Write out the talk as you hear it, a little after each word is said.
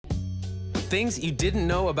Things you didn't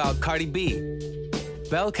know about Cardi B.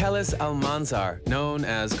 Belcalis Almanzar, known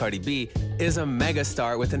as Cardi B, is a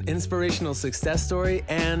megastar with an inspirational success story,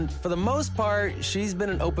 and for the most part, she's been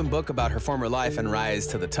an open book about her former life and rise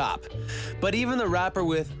to the top. But even the rapper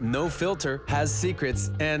with no filter has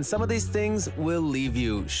secrets, and some of these things will leave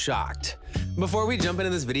you shocked. Before we jump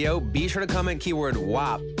into this video, be sure to comment keyword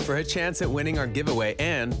WAP for a chance at winning our giveaway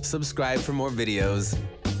and subscribe for more videos.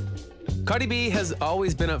 Cardi B has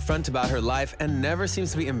always been upfront about her life and never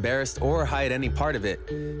seems to be embarrassed or hide any part of it.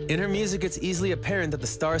 In her music, it's easily apparent that the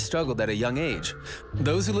star struggled at a young age.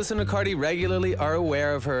 Those who listen to Cardi regularly are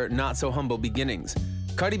aware of her not-so-humble beginnings.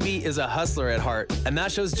 Cardi B is a hustler at heart, and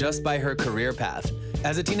that shows just by her career path.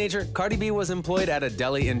 As a teenager, Cardi B was employed at a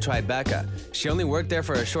deli in Tribeca. She only worked there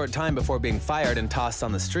for a short time before being fired and tossed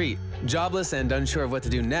on the street. Jobless and unsure of what to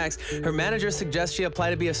do next, her manager suggests she apply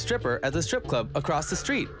to be a stripper at the strip club across the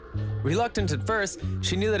street. Reluctant at first,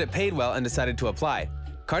 she knew that it paid well and decided to apply.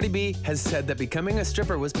 Cardi B has said that becoming a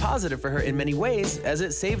stripper was positive for her in many ways, as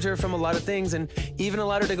it saved her from a lot of things and even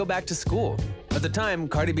allowed her to go back to school. At the time,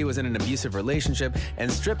 Cardi B was in an abusive relationship,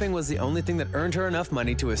 and stripping was the only thing that earned her enough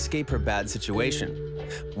money to escape her bad situation.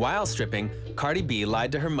 While stripping, Cardi B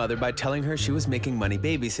lied to her mother by telling her she was making money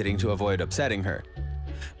babysitting to avoid upsetting her.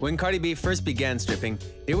 When Cardi B first began stripping,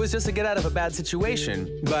 it was just to get out of a bad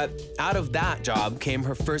situation, but out of that job came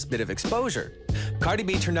her first bit of exposure. Cardi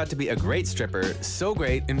B turned out to be a great stripper, so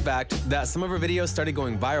great, in fact, that some of her videos started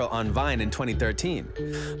going viral on Vine in 2013.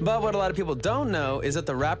 But what a lot of people don't know is that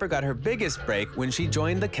the rapper got her biggest break when she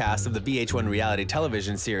joined the cast of the VH1 reality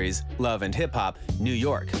television series Love and Hip Hop New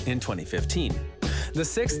York in 2015. The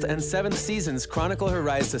 6th and 7th seasons chronicle her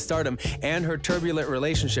rise to stardom and her turbulent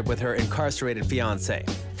relationship with her incarcerated fiancé.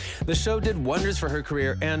 The show did wonders for her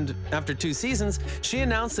career, and after 2 seasons, she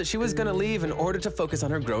announced that she was going to leave in order to focus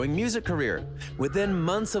on her growing music career. Within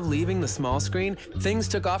months of leaving the small screen, things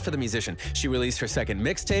took off for the musician. She released her second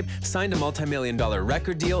mixtape, signed a multi-million-dollar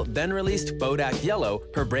record deal, then released Bodak Yellow,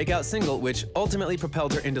 her breakout single, which ultimately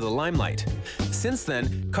propelled her into the limelight. Since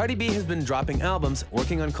then, Cardi B has been dropping albums,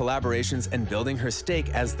 working on collaborations, and building her stake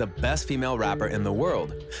as the best female rapper in the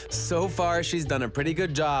world. So far, she's done a pretty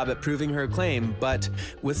good job at proving her claim, but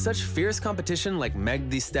with such fierce competition like Meg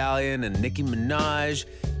Thee Stallion and Nicki Minaj,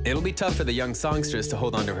 it'll be tough for the young songstress to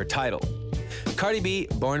hold on to her title. Cardi B,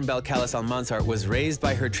 born Belcalis Almanzar, was raised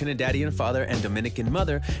by her Trinidadian father and Dominican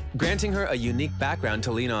mother, granting her a unique background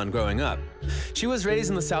to lean on growing up. She was raised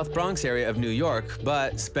in the South Bronx area of New York,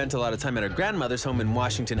 but spent a lot of time at her grandmother's home in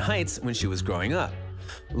Washington Heights when she was growing up.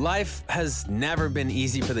 Life has never been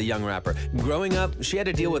easy for the young rapper. Growing up, she had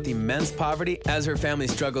to deal with immense poverty as her family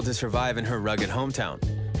struggled to survive in her rugged hometown.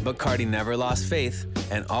 But Cardi never lost faith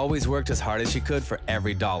and always worked as hard as she could for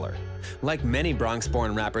every dollar. Like many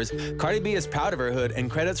Bronx-born rappers, Cardi B is proud of her hood and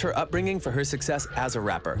credits her upbringing for her success as a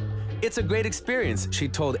rapper. "It's a great experience," she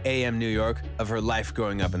told AM New York of her life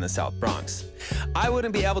growing up in the South Bronx. "I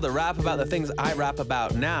wouldn't be able to rap about the things I rap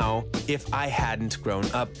about now if I hadn't grown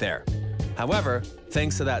up there." However,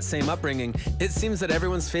 thanks to that same upbringing, it seems that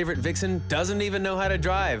everyone's favorite vixen doesn't even know how to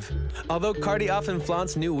drive. Although Cardi often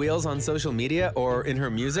flaunts new wheels on social media or in her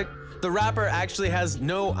music, the rapper actually has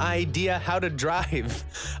no idea how to drive.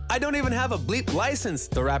 "I don't even have a bleep license,"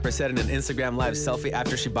 the rapper said in an Instagram Live selfie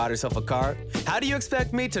after she bought herself a car. "How do you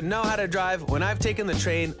expect me to know how to drive when I've taken the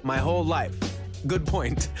train my whole life?" Good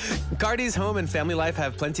point. Cardi's home and family life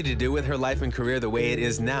have plenty to do with her life and career the way it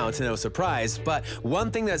is now, to no surprise, but one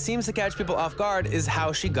thing that seems to catch people off guard is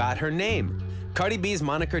how she got her name. Cardi B's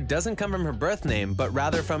moniker doesn't come from her birth name, but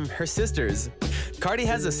rather from her sister's. Cardi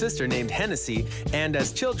has a sister named Hennessy, and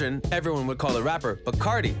as children, everyone would call the rapper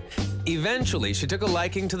Bacardi. Eventually, she took a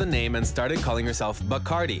liking to the name and started calling herself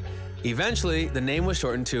Bacardi. Eventually, the name was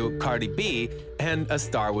shortened to Cardi B, and a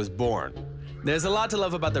star was born. There's a lot to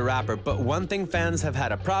love about the rapper, but one thing fans have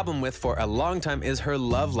had a problem with for a long time is her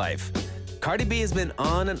love life. Cardi B has been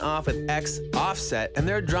on and off with ex Offset, and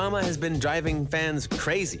their drama has been driving fans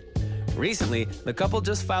crazy. Recently, the couple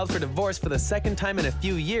just filed for divorce for the second time in a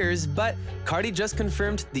few years, but Cardi just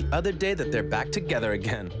confirmed the other day that they're back together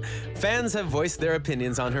again. Fans have voiced their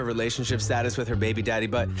opinions on her relationship status with her baby daddy,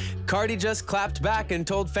 but Cardi just clapped back and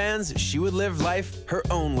told fans she would live life her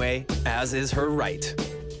own way, as is her right.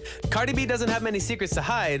 Cardi B doesn't have many secrets to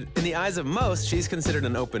hide. In the eyes of most, she's considered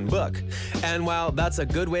an open book. And while that's a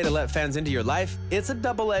good way to let fans into your life, it's a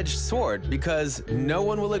double-edged sword because no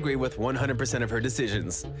one will agree with 100% of her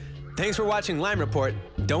decisions. Thanks for watching Lime Report.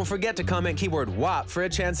 Don't forget to comment keyword WAP for a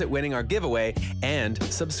chance at winning our giveaway and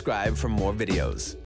subscribe for more videos.